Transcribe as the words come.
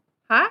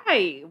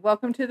Hi,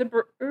 welcome to the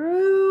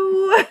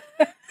brew.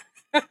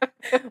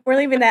 We're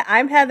leaving that.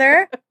 I'm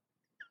Heather.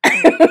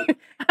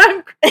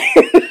 I'm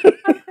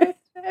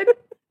Kristen.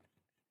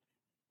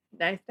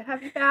 Nice to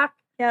have you back.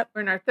 Yep.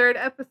 We're in our third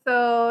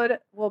episode.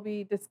 We'll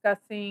be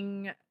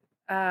discussing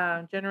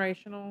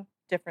generational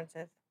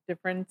differences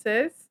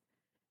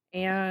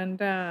and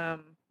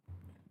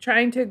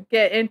trying to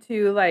get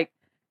into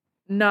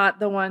not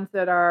the ones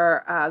that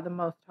are the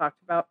most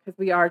talked about because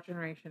we are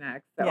Generation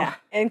X. So. Yeah.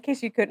 In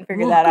case you couldn't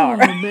figure that out,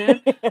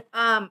 man.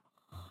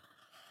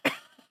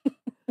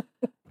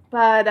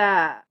 But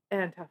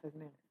and tough as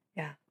nails.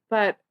 Yeah.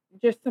 But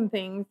just some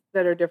things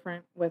that are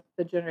different with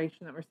the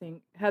generation that we're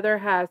seeing. Heather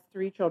has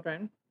 3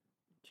 children,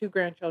 2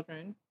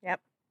 grandchildren. Yep.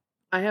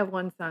 I have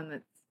one son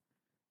that's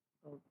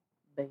a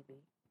baby.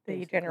 The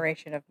basically.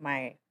 generation of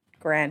my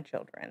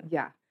grandchildren.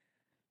 Yeah.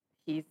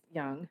 He's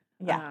young.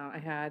 Yeah. I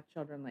had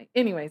children late.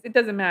 Anyways, it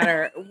doesn't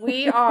matter.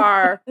 We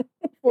are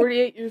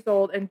 48 years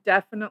old and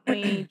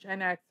definitely Gen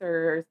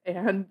Xers,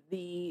 and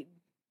the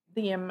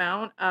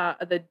amount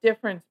the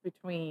difference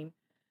between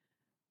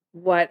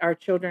what our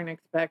children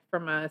expect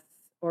from us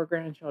or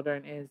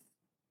grandchildren is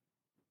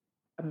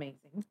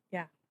amazing.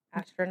 Yeah.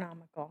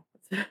 Astronomical.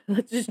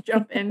 Let's just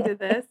jump into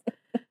this.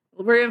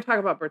 We're going to talk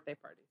about birthday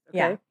parties,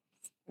 okay?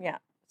 Yeah.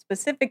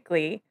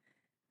 Specifically,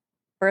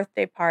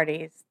 birthday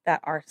parties that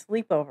are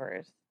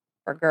sleepovers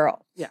for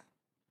girls. Yeah.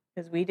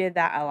 Because we did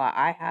that a lot.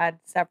 I had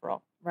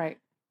several. Right.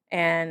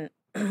 And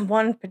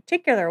one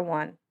particular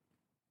one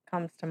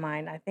comes to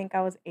mind. I think I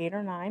was 8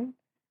 or 9.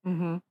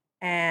 Mm-hmm.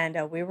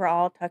 And we were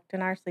all tucked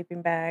in our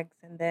sleeping bags.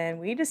 And then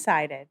we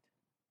decided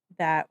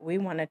that we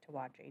wanted to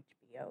watch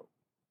HBO.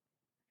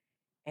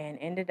 And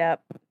ended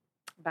up...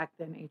 Back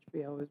then,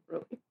 HBO was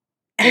really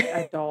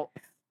adult.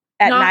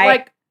 At not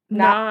night.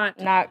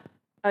 Not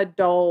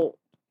adult.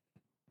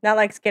 Not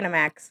like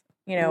Skinamax,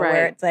 Right.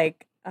 where it's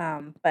like...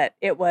 but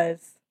it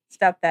was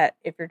stuff that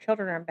if your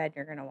children are in bed,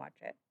 you're going to watch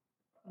it.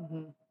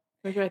 Mm-hmm.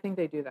 Which I think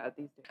they do that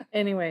these days.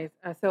 Anyways,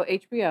 so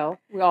HBO,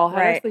 we all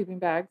had our sleeping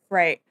bags.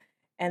 Right.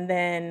 And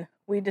then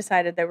we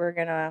decided that we were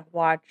going to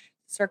watch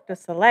Cirque du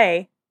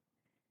Soleil.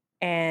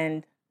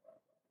 And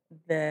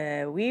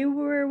we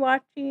were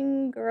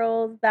watching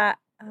girls that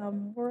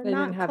were They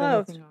not didn't have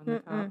clothed. anything on the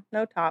top.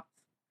 No tops.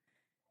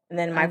 And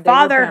then my And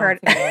father heard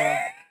it.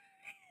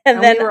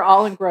 and then we were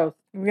all engrossed.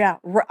 Yeah.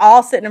 We're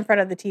all sitting in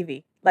front of the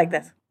TV like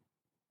this.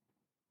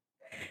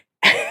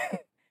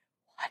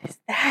 What is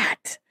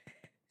that?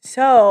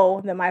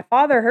 So then my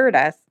father heard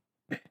us,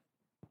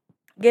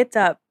 gets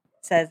up,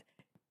 says,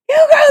 "You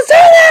girls turn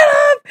that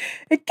off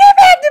and get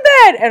back to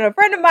bed." And a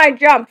friend of mine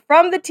jumped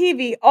from the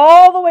TV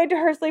all the way to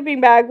her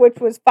sleeping bag, which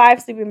was 5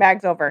 sleeping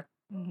bags over.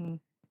 Mm-hmm.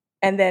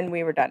 And then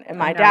we were done. And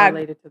my I'm dad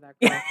related to that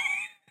girl.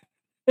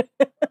 That's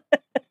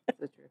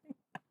the truth.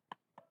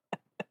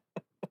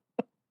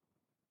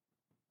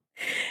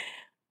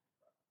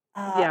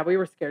 Yeah, we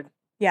were scared.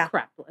 Yeah.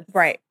 Crapless.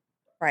 Right.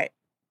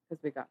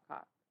 Because we got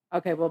caught.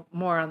 Okay, well,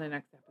 more on the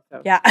next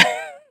episode. Yeah.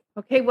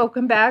 Okay,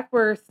 welcome back.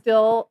 We're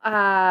still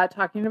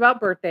talking about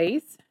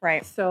birthdays.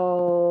 Right.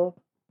 So,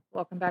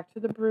 welcome back to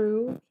the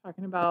brew.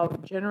 Talking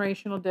about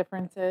generational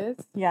differences.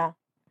 Yeah.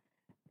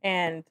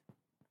 And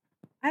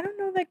I don't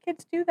know that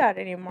kids do that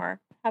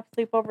anymore. Have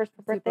sleepovers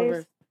for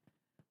birthdays.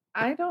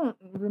 I don't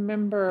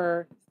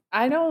remember.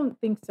 I don't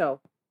think so.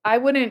 I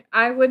wouldn't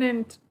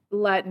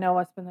let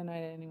Noah spend the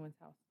night at anyone's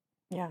house.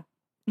 Yeah.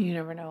 You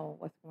never know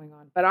what's going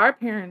on. But our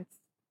parents,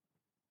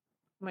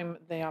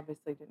 they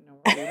obviously didn't know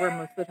where we were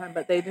most of the time,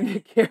 but they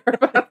didn't care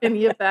about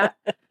any of that.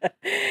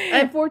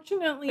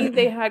 Unfortunately,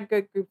 they had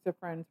good groups of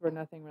friends where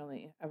nothing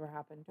really ever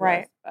happened to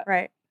us.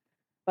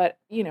 But,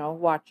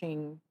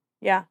 watching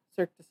a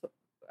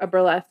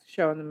burlesque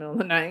show in the middle of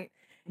the night,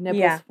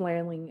 nipples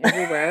flailing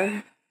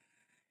everywhere.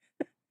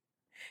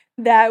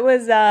 That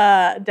was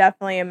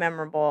definitely a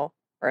memorable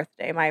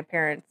birthday. My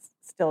parents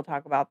still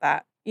talk about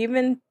that,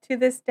 even to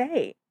this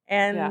day.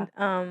 And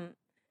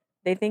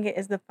they think it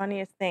is the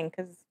funniest thing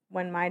because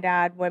when my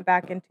dad went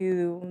back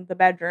into the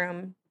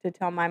bedroom to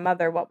tell my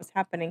mother what was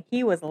happening,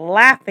 he was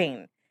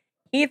laughing.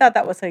 He thought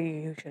that was so,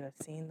 you should have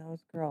seen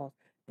those girls.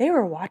 They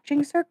were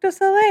watching Cirque du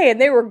Soleil and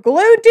they were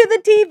glued to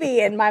the TV.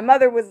 And my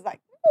mother was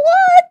like,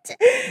 "What?"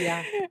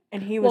 Yeah.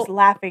 And he was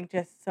laughing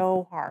just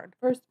so hard.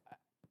 First,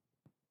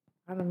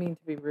 I don't mean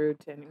to be rude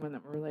to anyone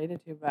that we're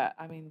related to, but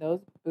I mean,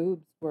 those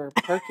boobs were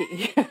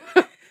perky.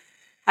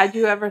 Had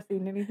you ever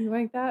seen anything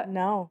like that?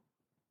 No.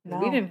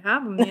 We didn't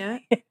have them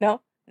yet. No.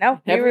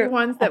 Every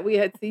ones that we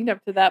had seen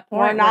up to that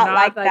point were not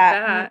like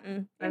that.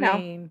 I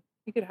mean,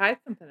 you could hide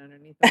something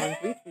underneath the ones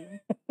we've seen.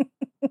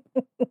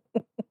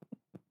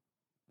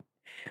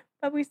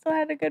 But we still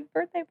had a good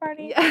birthday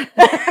party. Yeah.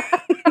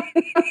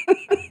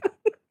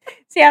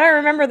 See, I don't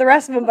remember the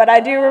rest of them, but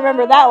I do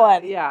remember that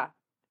one. Yeah.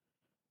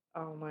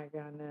 Oh my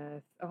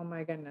goodness.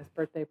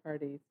 Birthday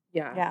parties.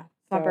 Yeah. Yeah.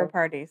 Slumber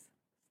parties.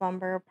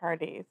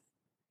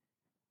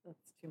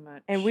 That's too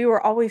much. And we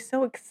were always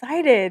so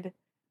excited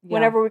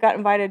whenever we got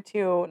invited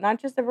to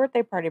not just a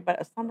birthday party,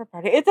 but a slumber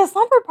party. It's a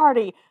slumber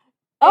party.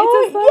 Oh,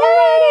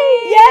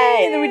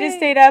 yay! And then we just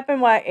stayed up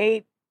and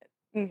ate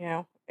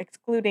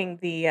excluding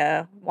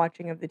the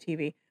watching of the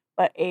TV,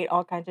 but ate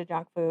all kinds of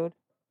junk food.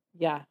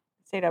 Yeah.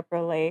 Stayed up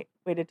real late.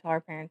 Waited till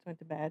our parents went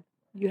to bed.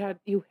 You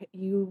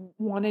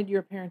wanted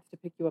your parents to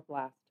pick you up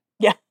last.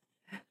 Yeah.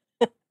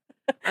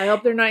 I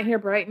hope they're not here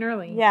bright and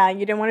early. Yeah,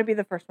 you didn't want to be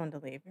the first one to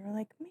leave. You were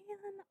like, man,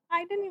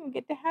 I didn't even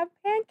get to have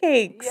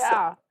pancakes.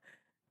 Yeah.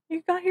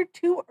 You got here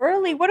too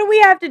early. What do we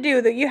have to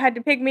do that you had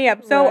to pick me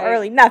up so Right.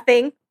 early?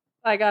 Nothing.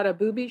 I got a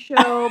booby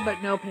show,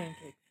 but no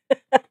pancakes.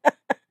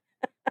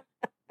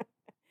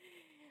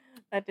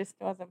 That just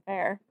wasn't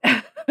fair.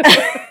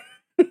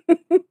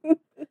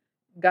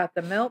 Got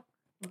the milk,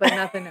 but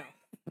nothing else.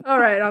 All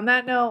right. On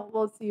that note,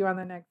 we'll see you on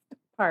the next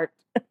part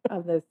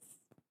of this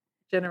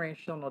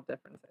generational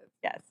differences.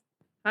 Yes.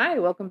 Hi,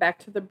 welcome back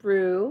to The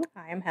Brew.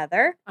 Hi, I'm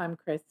Heather. I'm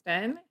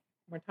Kristen.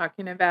 We're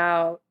talking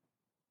about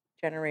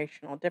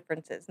generational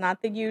differences,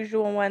 not the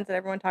usual ones that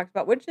everyone talks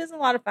about, which is a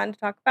lot of fun to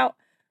talk about,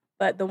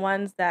 but the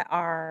ones that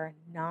are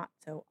not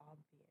so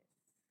obvious.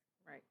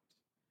 Right.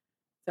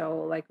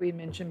 So, like we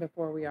mentioned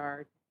before, we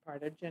are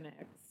part of GenX,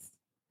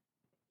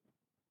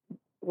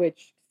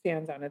 which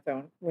stands on its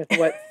own with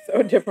what's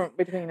so different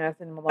between us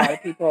and a lot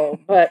of people.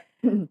 But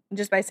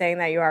just by saying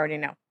that, you already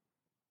know.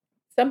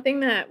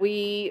 Something that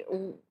we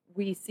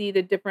see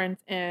the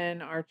difference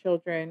in our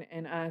children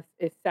and us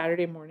is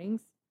Saturday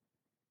mornings.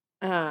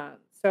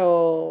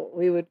 So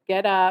we would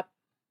get up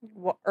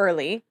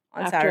early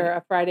on after Saturday.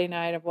 a Friday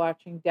night of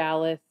watching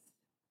Dallas,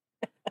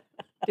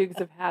 Dukes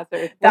of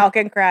Hazzard,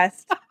 Falcon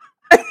Crest,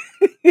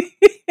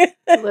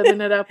 living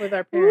it up with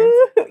our parents.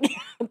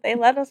 They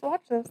let us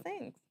watch those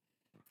things.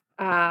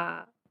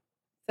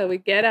 So we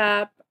get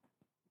up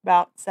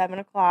about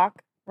 7:00,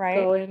 right?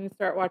 Go in and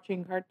start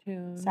watching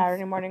cartoons.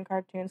 Saturday morning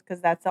cartoons,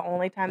 because that's the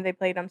only time they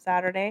played on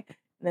Saturday.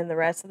 And then the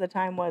rest of the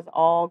time was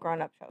all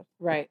grown-up shows.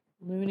 Right.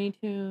 Looney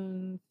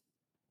Tunes.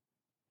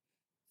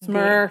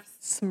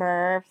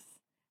 Smurfs.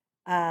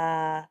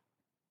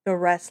 The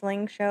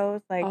wrestling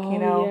shows, like,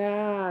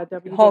 yeah,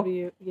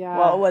 WW. Yeah.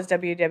 Well, it was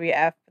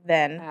WWF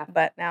then,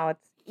 but now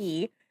it's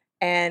E.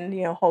 And,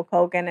 Hulk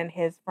Hogan and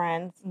his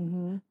friends.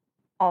 Mm-hmm.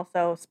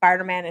 Also,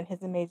 Spider-Man and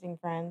his amazing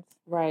friends.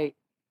 Right.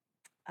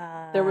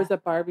 There was a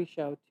Barbie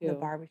show, too. The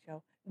Barbie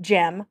show.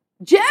 Jem!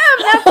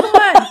 That's the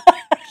one!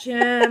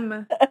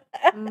 Jem.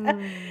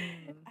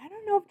 I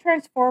don't know if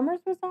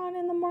Transformers was on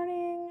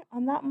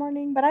that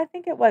morning, but I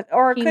think it was.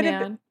 Or it could have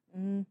been.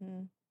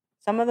 Mm-hmm.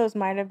 Some of those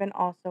might have been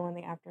also in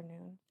the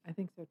afternoon. I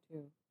think so,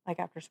 too. Like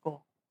after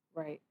school.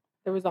 Right.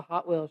 There was a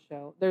Hot Wheels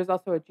show. There's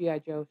also a G.I.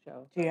 Joe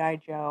show. G.I.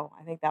 Joe.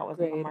 I think that was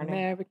Great in the morning.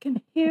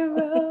 American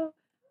Hero.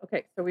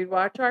 Okay, so we'd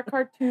watch our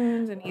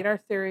cartoons and eat our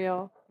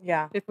cereal.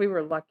 Yeah. If we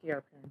were lucky,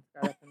 our parents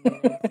got up and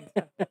made us and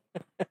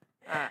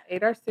stuff.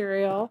 Ate our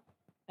cereal,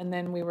 and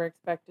then we were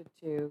expected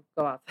to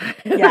go outside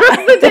the rest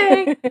of the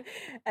day.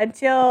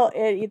 Until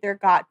it either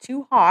got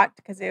too hot,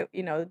 because it,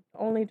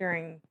 only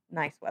during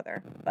nice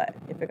weather. But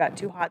if it got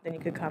too hot, then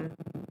you could come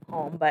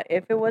home. But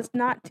if it was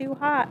not too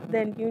hot,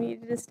 then you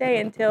needed to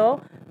stay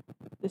until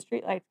the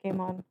street lights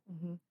came on.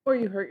 Mm-hmm. Or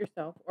you hurt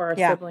yourself, or a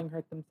sibling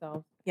hurt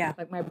themselves. Yeah.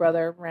 Like my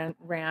brother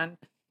ran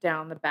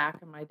down the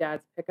back of my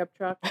dad's pickup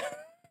truck.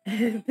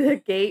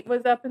 The gate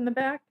was up in the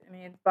back, and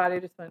his body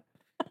just went,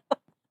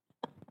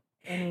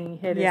 and he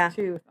hit his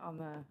tooth on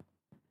the.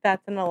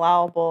 That's an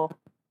allowable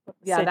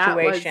situation. That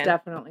was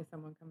definitely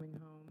someone coming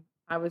home.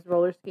 I was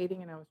roller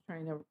skating, and I was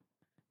trying to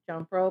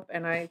jump rope,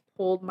 and I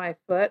pulled my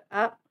foot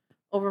up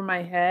over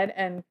my head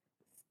and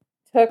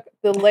took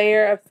the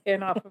layer of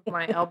skin off of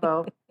my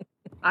elbow.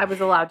 I was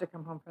allowed to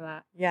come home for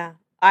that. Yeah.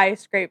 I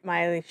scraped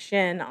my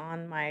shin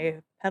on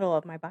my pedal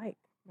of my bike.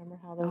 Remember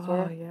how those were?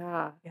 Oh,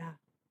 yeah. Yeah.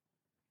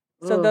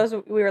 So those,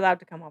 we were allowed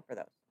to come home for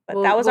those.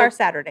 But that was our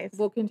Saturdays.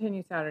 We'll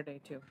continue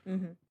Saturday, too.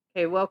 Mm-hmm.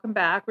 Okay, welcome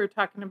back. We're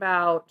talking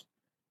about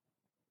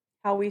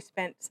how we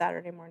spent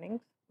Saturday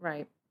mornings.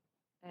 Right.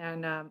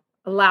 And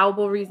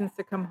allowable reasons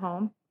to come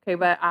home. Okay,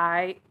 but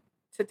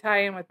to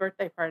tie in with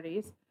birthday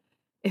parties,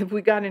 if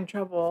we got in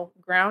trouble,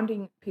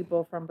 grounding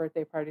people from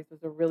birthday parties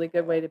was a really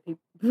good way to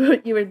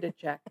put you into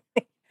check.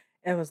 It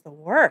was the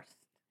worst.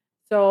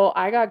 So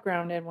I got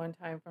grounded one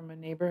time from a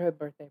neighborhood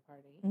birthday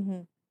party.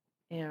 Mm-hmm.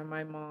 And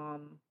my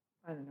mom,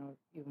 I don't know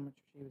even what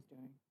she was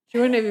doing. She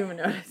wouldn't have even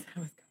noticed I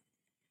was gone.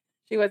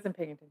 She wasn't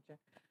paying attention.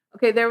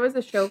 Okay, there was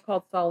a show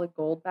called Solid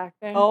Gold back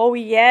then. Oh,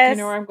 yes. Do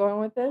you know where I'm going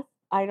with this?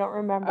 I don't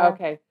remember.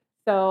 Okay,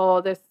 so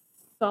this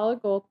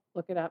Solid Gold,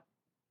 look it up.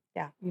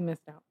 Yeah. You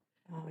missed out.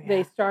 Oh, yeah.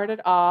 They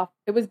started off,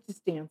 it was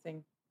just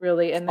dancing,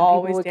 really, and then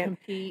people would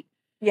compete.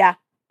 Yeah.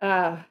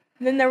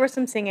 Then there was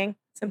some singing.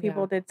 Some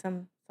people did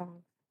some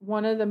songs.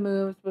 One of the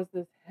moves was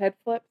this head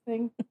flip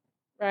thing,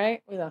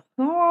 right? With a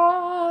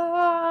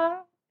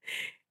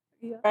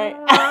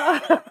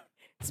right.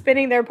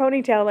 Spinning their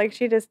ponytail like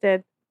she just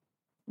did.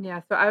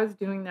 Yeah, so I was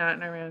doing that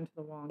and I ran into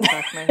the wall and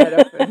cracked my head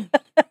open.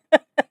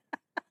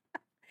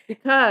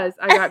 Because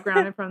I got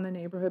grounded from the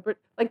neighborhood. But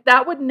like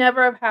that would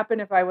never have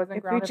happened if I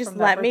wasn't grounded from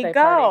that birthday party. If you just let me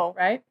go.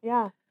 Right?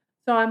 Yeah.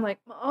 So I'm like,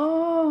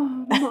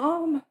 oh,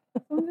 Mom,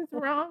 something's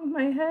wrong with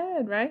my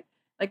head, right?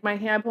 Like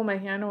I pull my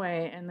hand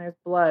away and there's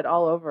blood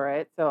all over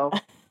it. So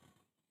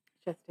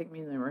She has to take me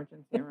to the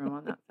emergency room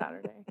on that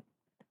Saturday.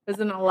 There's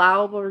an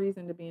allowable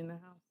reason to be in the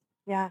house.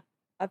 Yeah.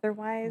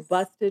 Otherwise,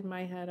 busted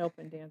my head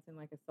open dancing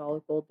like a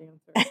solid gold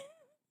dancer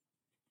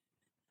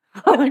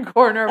on the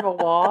corner of a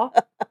wall.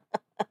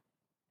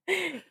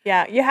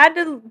 Yeah, you had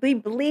to be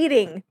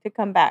bleeding to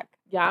come back.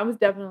 Yeah, I was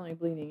definitely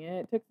bleeding.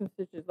 It took some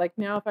stitches. Like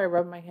now, if I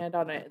rub my hand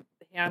on a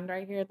hand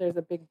right here, there's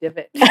a big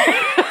divot.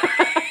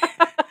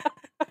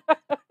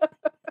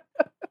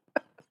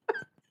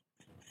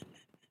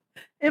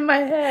 In my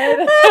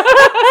head.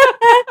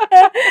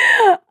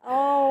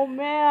 Oh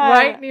man!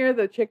 Right near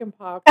the chicken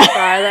pox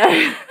scar.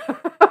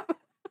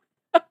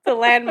 The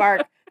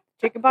landmark.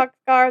 Chicken pox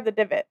scar, the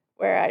divot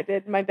where I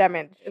did my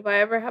damage. If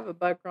I ever have a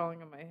bug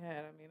crawling in my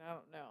head, I mean, I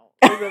don't know.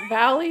 There's a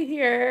valley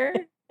here.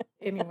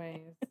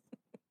 Anyways,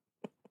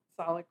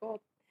 solid gold.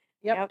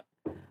 Yep.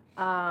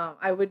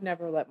 I would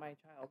never let my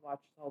child watch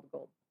Solid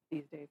Gold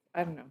these days.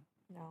 I don't know.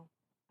 No,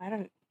 I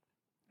don't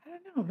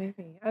know.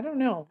 Maybe. I don't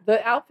know.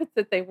 The outfits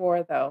that they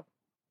wore, though.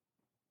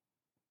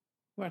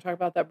 You want to talk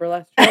about that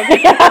burlesque show?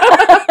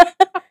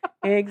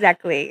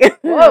 Exactly.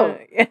 Whoa.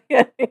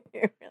 You're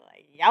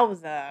like,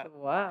 yowza.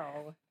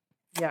 Wow.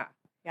 Yeah.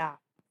 Yeah.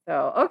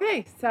 So,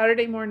 okay.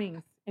 Saturday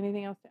mornings.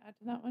 Anything else to add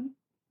to that one?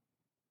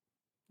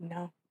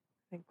 No.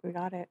 I think we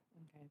got it.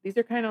 Okay. These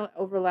are kind of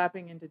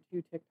overlapping into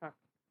 2 TikTok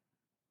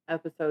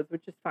episodes,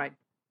 which is fine.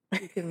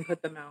 You can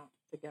put them out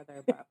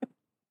together, but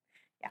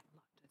yeah.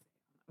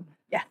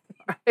 Yeah.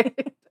 All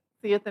right.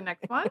 See you at the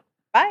next one.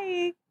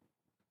 Bye.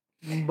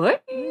 Bye.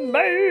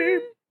 Bye.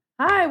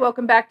 Hi,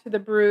 welcome back to The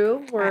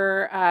Brew.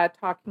 We're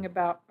talking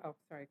about... Oh,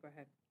 sorry, go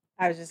ahead.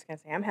 I was just going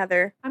to say, I'm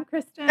Heather. I'm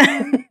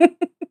Kristen.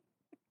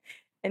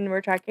 And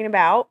we're talking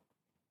about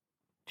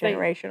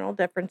generational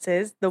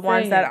differences. The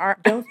ones that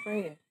aren't... Don't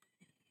spray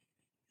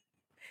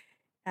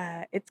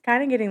it. It's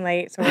kind of getting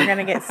late, so we're going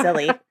to get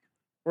silly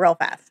real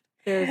fast.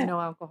 There's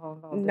no alcohol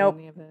involved in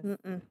any of this.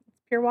 It's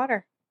pure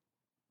water.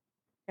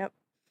 Yep.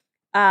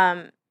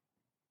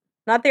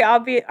 Not the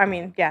obvious... I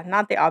mean, yeah,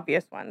 not the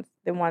obvious ones.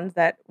 The ones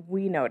that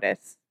we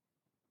notice.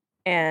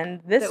 And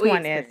this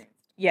one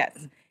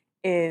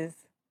is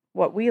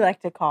what we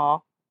like to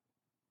call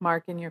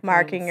marking your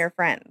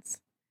friends.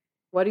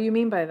 What do you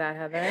mean by that,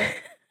 Heather?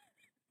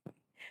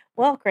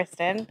 Well,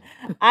 Kristen,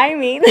 I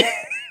mean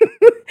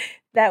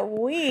that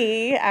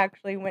we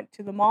actually went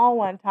to the mall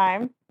one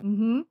time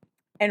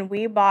and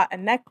we bought a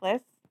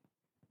necklace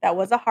that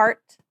was a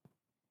heart,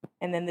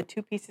 and then the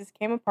 2 pieces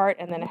came apart,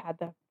 and then it had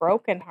the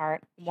broken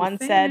heart. One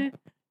said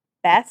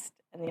best,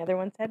 and the other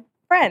one said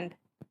friend.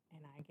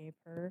 And I gave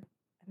her,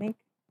 I think,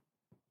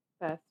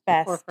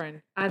 best or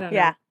friend. I don't know.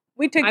 Yeah,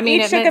 we took.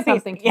 Each took a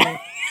piece. Yeah.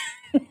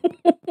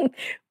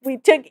 we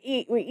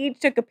each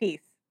took a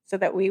piece so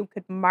that we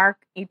could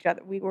mark each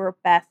other. We were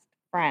best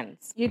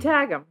friends. You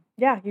tag them.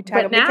 Yeah, you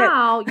tag them. But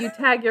now you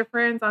tag your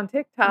friends on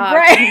TikTok.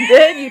 Right. And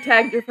then you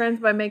tag your friends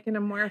by making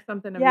them wear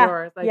something of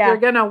yours. Like, you're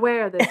going to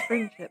wear this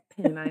friendship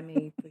pin I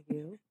made for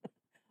you.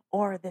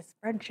 Or this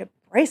friendship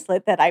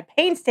bracelet that I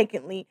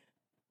painstakingly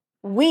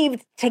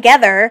weaved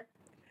together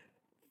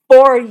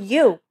for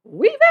you.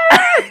 Weave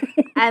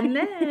it! And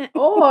then,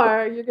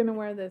 or you're going to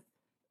wear this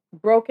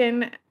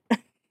broken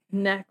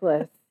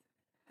necklace.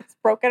 This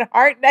broken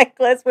heart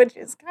necklace, which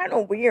is kind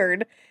of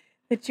weird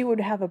that you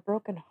would have a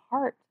broken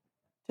heart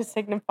to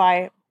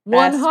signify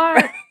one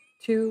heart,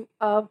 2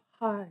 of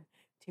hearts.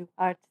 2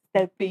 hearts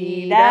that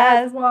beat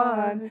as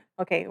one.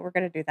 Okay, we're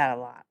going to do that a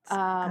lot.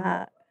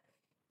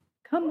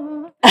 Come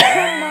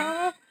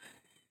on.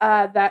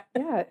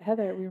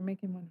 Heather, we were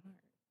making one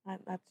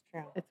heart. That's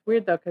true. It's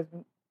weird though, because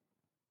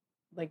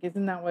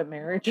isn't that what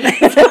marriage is?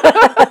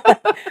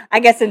 I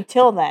guess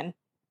until then.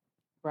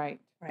 Right.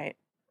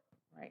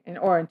 And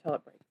or until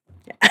it breaks.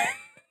 Yeah.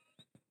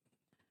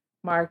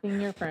 Marking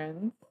your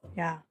friends.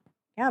 Yeah.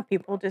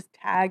 People just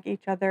tag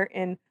each other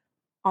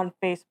on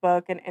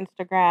Facebook and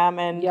Instagram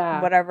and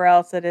whatever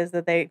else it is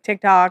that they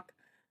TikTok.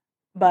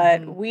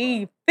 But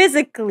we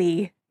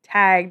physically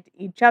tagged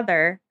each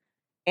other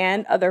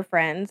and other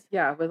friends.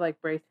 Yeah, with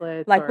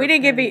bracelets. We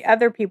didn't give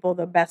other people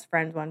the best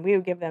friends one. We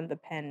would give them the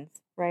pins,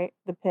 right?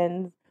 The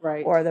pins,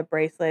 right? Or the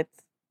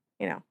bracelets,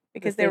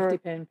 because they were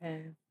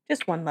pin.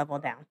 Just one level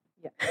down.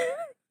 Yeah.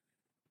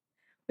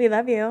 We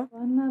love you.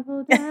 One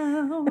level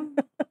down.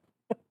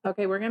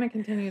 Okay, we're gonna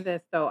continue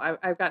this though.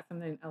 I've got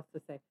something else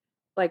to say.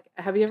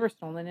 Have you ever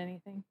stolen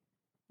anything?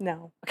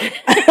 No.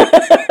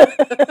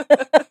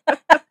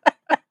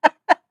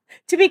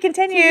 To be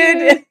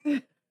continued.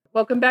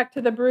 Welcome back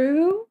to The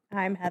Brew.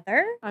 I'm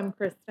Heather. I'm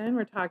Kristen.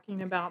 We're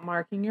talking about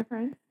marking your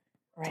friends,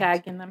 right.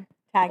 Tagging them,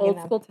 old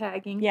school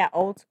tagging. Yeah,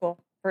 old school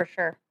for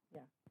sure.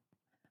 Yeah,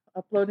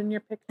 uploading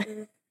your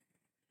pictures.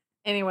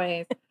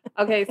 Anyways,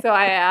 okay. So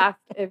I asked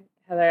if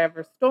Heather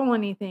ever stole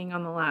anything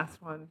on the last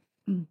one.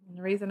 And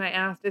the reason I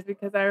asked is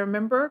because I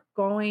remember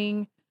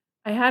I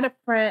had a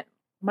friend,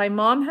 my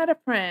mom had a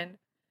friend,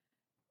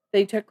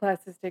 they took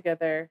classes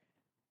together,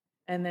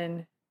 and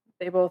then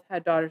they both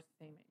had daughters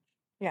the same age.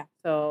 Yeah.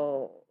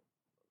 So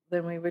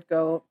then we would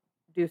go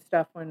do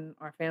stuff when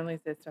our families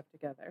did stuff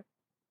together.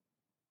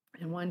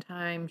 And one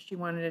time she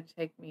wanted to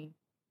take me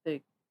to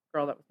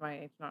girl that was my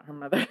age, not her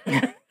mother,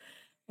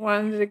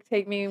 wanted to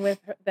take me with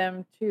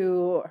them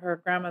to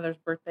her grandmother's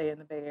birthday in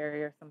the Bay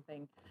Area or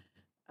something.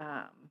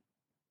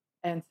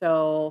 And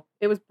so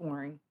it was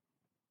boring,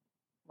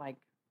 like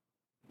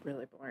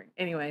really boring.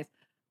 Anyways,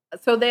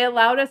 so they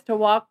allowed us to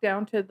walk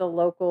down to the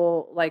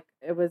local, like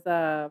it was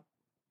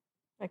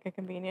Like a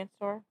convenience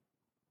store?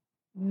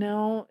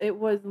 no, it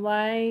was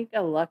like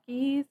a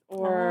Lucky's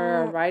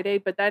or a Rite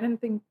Aid, but I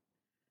didn't think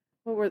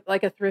what were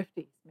like a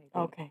Thrifty's maybe.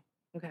 Okay.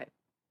 Okay.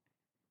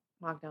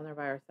 Walk down there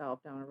by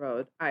ourselves down the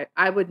road.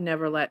 I would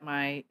never let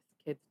my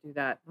kids do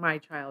that. My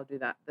child do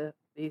that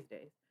these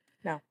days.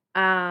 No.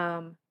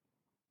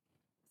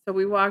 So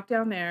we walked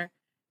down there,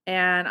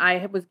 and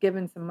I was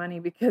given some money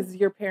because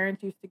your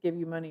parents used to give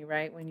you money,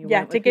 right? When you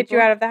went to with get you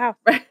people? out of the house.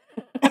 Right.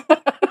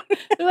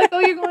 They're like, "Oh,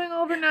 you're going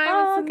overnight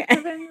Oh, with okay.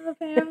 some friends of the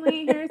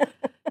family.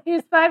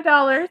 Here's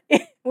 $5."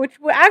 Which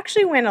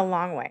actually went a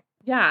long way.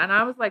 Yeah, and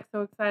I was like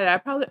so excited.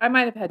 I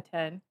might have had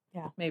 10,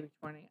 maybe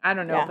 20. I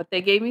don't know, Yeah. but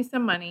they gave me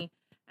some money,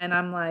 and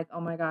I'm like, "Oh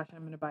my gosh,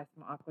 I'm gonna buy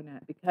some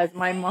Aquanet," because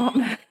my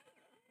mom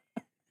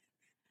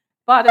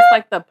bought us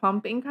like the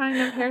pumping kind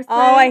of hairspray.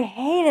 Oh, I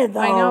hated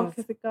those. I know,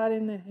 because it got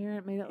in the hair.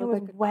 It made it look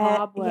was like a wet.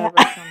 cobweb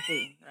Yeah. or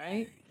something,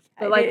 right?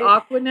 But like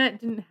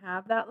Aquanet didn't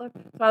have that look.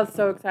 So I was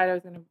so excited I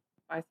was going to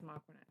buy some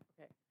Aquanet.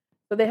 Okay.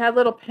 So they had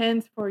little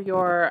pins for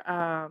your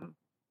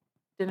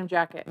denim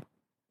jacket.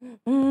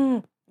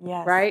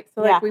 Yes. Right?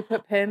 So like we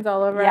put pins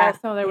all over it.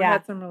 So they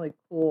had some really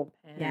cool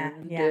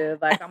pins,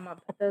 dude. Like I'm going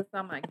to put this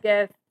on my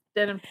Guess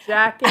denim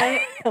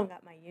jacket. I've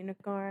got my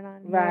unicorn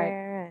on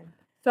here. And...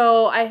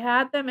 So I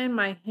had them in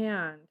my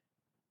hand.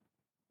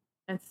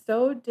 And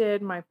so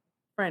did my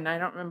friend. I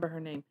don't remember her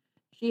name.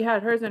 She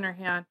had hers in her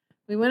hand.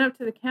 We went up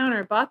to the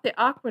counter, bought the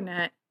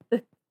Aquanet.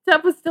 The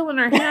stuff was still in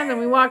our hands, and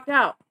we walked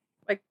out.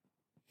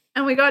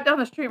 And we got down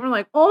the street, and we're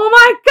like, "Oh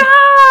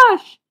my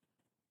gosh!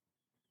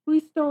 We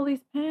stole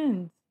these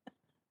pins."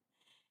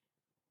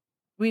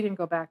 We didn't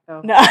go back,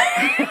 though. No.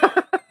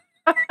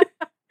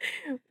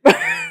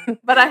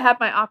 But I had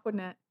my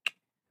Aquanet.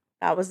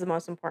 That was the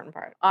most important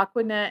part.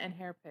 Aquanet and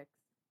hair picks.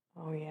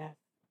 Oh, yeah.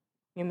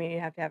 You mean you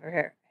have to have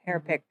her hair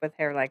picked with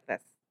hair like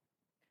this?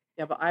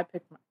 Yeah, but I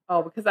picked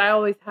because I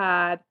always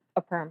had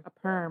a perm.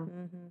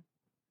 Mm-hmm.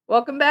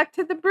 Welcome back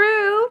to The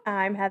Brew.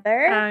 I'm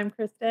Heather. I'm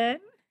Kristen.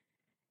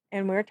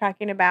 And we're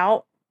talking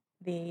about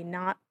the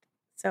not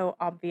so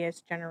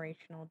obvious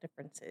generational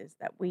differences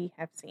that we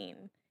have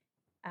seen.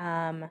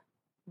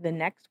 The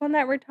next one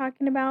that we're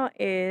talking about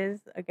is,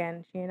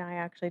 again, she and I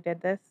actually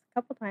did this a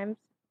couple times.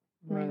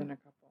 More than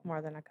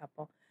a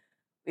couple.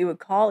 We would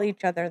call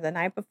each other the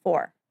night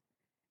before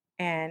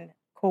and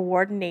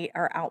coordinate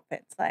our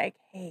outfits. Like,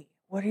 hey,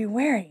 what are you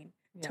wearing?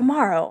 Yeah.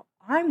 Tomorrow,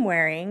 I'm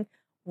wearing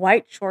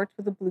white shorts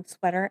with a blue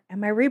sweater and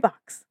my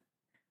Reeboks.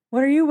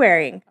 What are you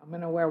wearing? I'm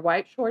going to wear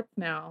white shorts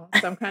now,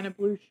 some kind of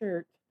blue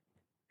shirt,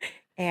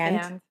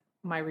 and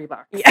my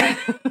Reeboks. Yeah.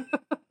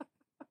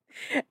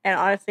 And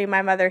honestly,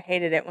 my mother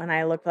hated it when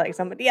I looked like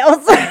somebody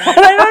else. I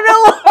don't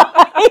know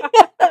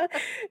why.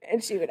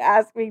 And she would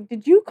ask me,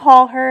 "Did you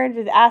call her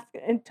and ask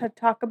and to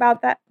talk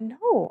about that?"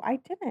 No, I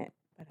didn't.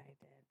 But I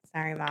did.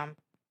 Sorry, Mom.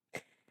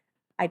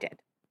 I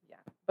did. Yeah.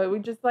 But we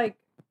just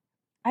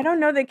I don't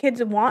know that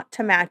kids want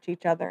to match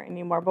each other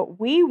anymore, but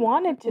we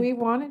wanted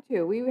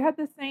to. We had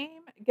the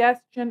same Guess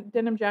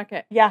denim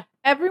jacket. Yeah.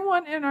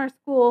 Everyone in our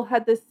school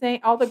had the same,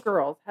 all the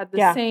girls had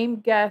the same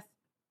Guess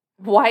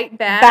white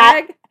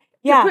bag.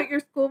 To put your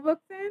school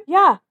books in.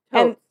 Yeah.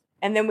 And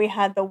then we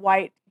had the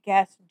white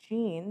Guess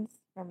jeans.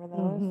 Remember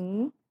those?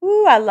 Mm-hmm.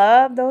 Ooh, I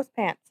love those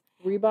pants.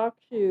 Reebok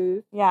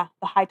shoes. Yeah,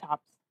 the high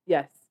tops.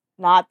 Yes.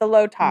 Not the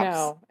low tops.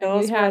 No.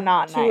 Those were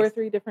not nice. 2 or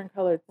 3 different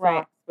colored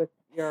socks with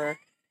your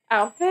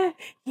outfit.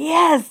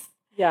 Yes.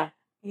 Yeah.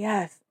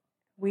 Yes.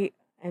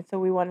 So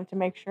we wanted to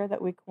make sure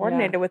that we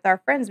coordinated with our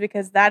friends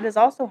because that is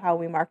also how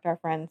we marked our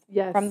friends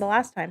from the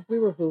last time. We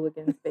were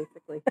hooligans,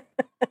 basically.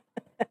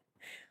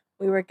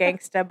 We were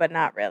gangsta, but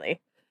not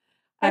really.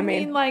 I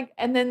mean,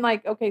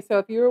 okay, so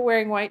if you were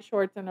wearing white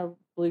shorts and a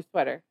blue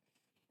sweater,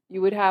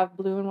 you would have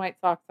blue and white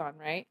socks on,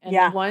 right?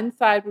 And one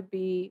side would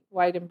be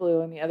white and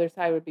blue, and the other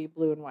side would be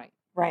blue and white.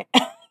 Right.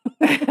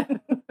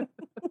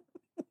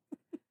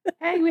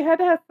 Hey, we had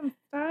to have some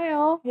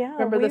style. Yeah.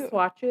 Remember the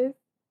swatches?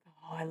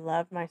 Oh, I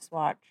loved my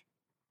swatch.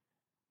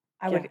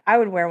 I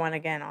would wear one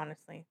again,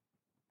 honestly.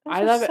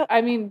 I love it.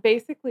 I mean,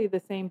 basically the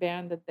same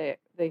band that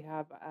they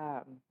have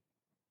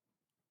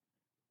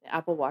the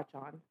Apple Watch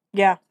on.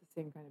 Yeah. It's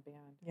the same kind of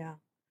band. Yeah.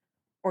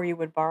 Or you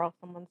would borrow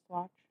someone's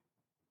swatch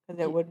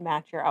because it would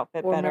match your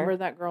outfit better. Remember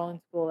that girl in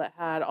school that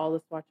had all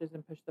the swatches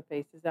and pushed the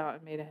faces out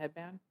and made a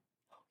headband?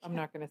 I'm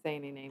not going to say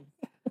any names.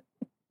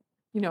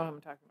 You know what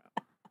I'm talking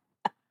about.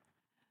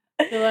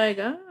 They're like,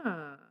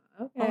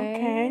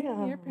 okay.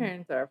 Your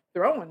parents are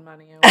throwing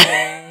money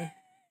away.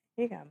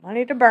 You got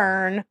money to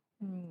burn.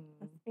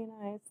 Must be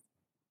nice.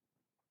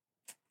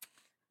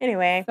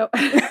 Anyway. So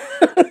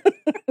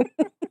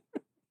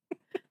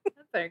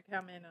let's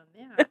come in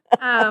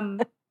on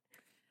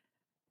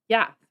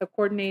that. So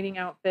coordinating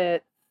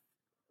outfits.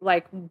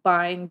 like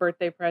buying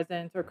birthday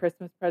presents or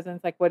Christmas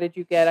presents. Like, what did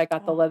you get? I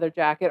got the leather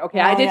jacket. Okay,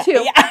 Oh, I did yeah.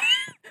 too. Yeah.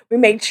 We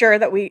made sure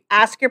that we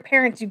ask your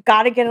parents, you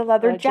got to get a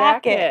leather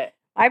jacket.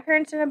 My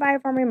parents didn't buy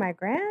it for me. My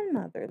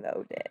grandmother,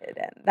 though, did.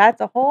 And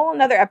that's a whole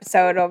nother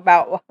episode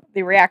about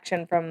the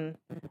reaction from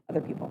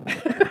other people.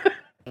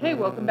 Okay,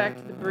 welcome back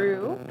to The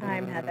Brew.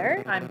 I'm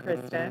Heather. I'm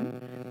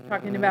Kristen.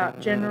 Talking about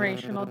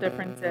generational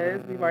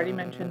differences. We've already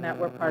mentioned that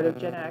we're part of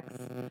GenX.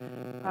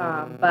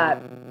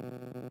 But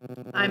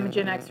I'm a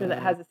Gen Xer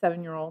that has a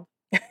 7-year-old.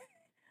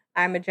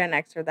 I'm a Gen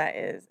Xer that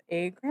is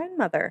a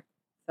grandmother.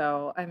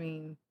 So, I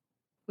mean,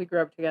 we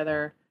grew up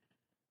together.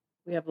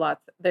 We have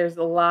there's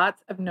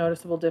lots of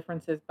noticeable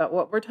differences, but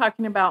what we're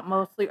talking about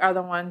mostly are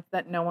the ones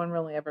that no one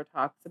really ever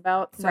talks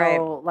about.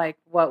 So, like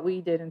what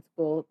we did in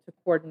school to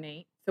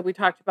coordinate. So we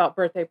talked about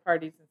birthday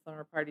parties and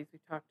summer parties. We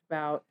talked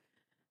about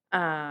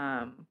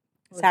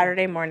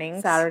Saturday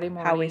mornings. How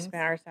we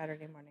spent our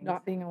Saturday mornings.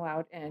 Not being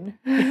allowed in.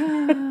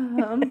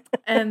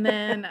 And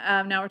then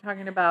now we're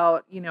talking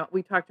about,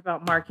 we talked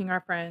about marking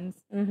our friends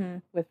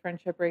with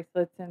friendship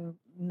bracelets and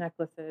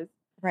necklaces.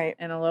 Right.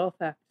 And a little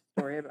theft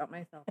story about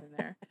myself in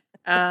there.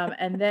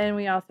 And then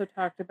we also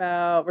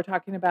we're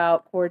talking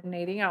about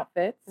coordinating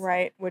outfits.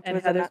 Right. Which and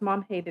was Heather's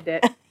mom hated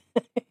it.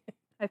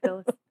 Hi,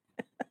 Phyllis.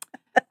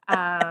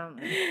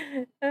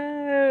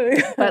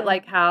 But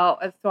like how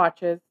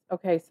swatches.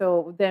 Okay,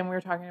 so then we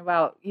were talking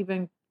about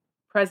even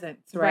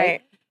presents,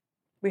 right?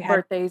 We had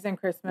birthdays and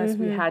Christmas.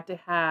 We had to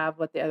have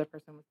what the other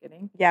person was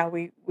getting. Yeah,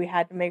 we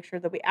had to make sure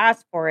that we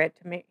asked for it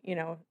to make, in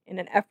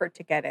an effort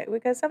to get it,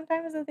 because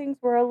sometimes the things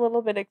were a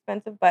little bit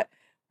expensive, but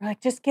we're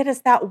like, just get us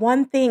that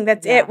one thing.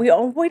 That's it. We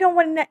don't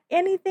want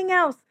anything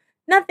else.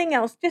 Nothing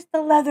else. Just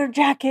the leather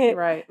jacket.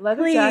 Right.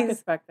 Leather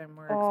jackets back then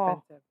were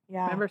expensive.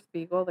 Yeah. Remember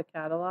Spiegel, the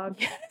catalog?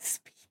 Yes,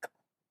 Spiegel.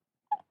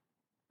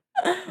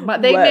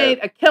 But they made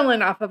a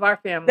killing off of our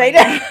family. They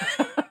did.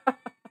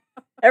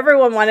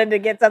 Everyone wanted to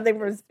get something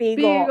from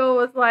Spiegel. Spiegel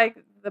was like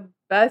the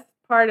best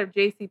part of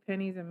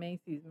JCPenney's and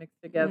Macy's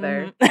mixed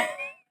together.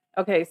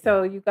 Okay,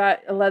 so you got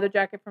a leather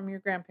jacket from your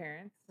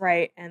grandparents.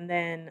 Right. And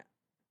then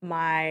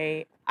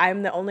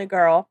I'm the only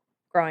girl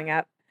growing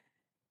up.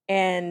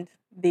 And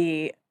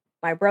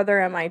my brother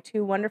and my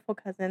 2 wonderful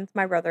cousins,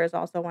 my brother is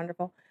also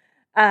wonderful,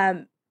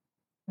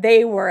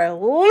 they were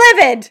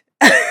livid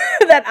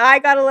that I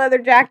got a leather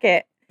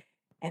jacket.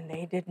 And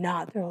they did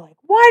not. They're like,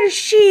 why does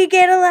she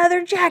get a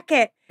leather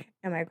jacket?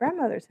 And my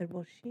grandmother said,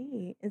 well,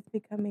 she is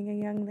becoming a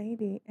young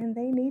lady and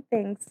they need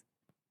things.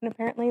 And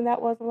apparently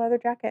that was a leather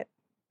jacket.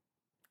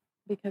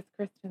 Because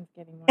Kristen's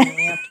getting one and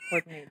we have to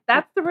coordinate.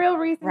 That's the real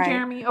reason, right.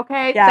 Jeremy.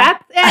 Okay, yeah.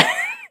 That's it.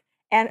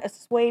 And a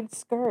suede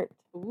skirt.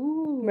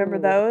 Ooh. Remember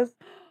those?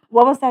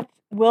 What was that?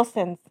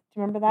 Wilson's. Do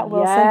you remember that?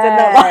 Wilson's.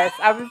 Yes.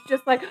 I was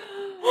just like,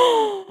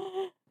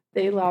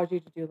 they allowed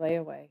you to do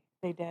layaway.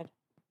 They did.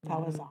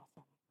 That was awesome.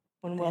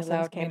 When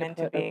Wilson's came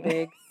into being. A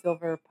big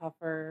silver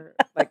puffer,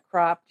 like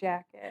crop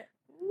jacket.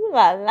 Ooh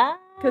la la.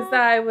 Because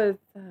I was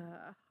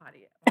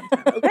hottie at one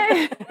time.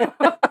 Okay.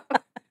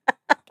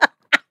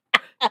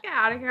 Get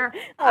out of here.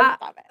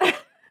 Stop it.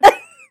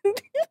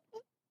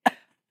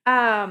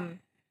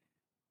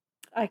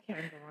 I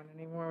can't go on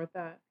anymore with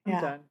that. I'm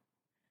done.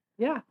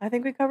 Yeah. I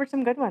think we covered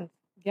some good ones.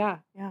 Yeah.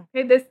 Yeah.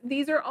 Okay,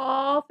 these are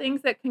all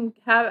things that can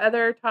have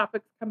other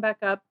topics come back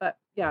up, but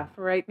yeah,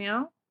 for right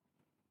now,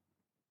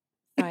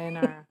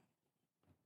 sayonara.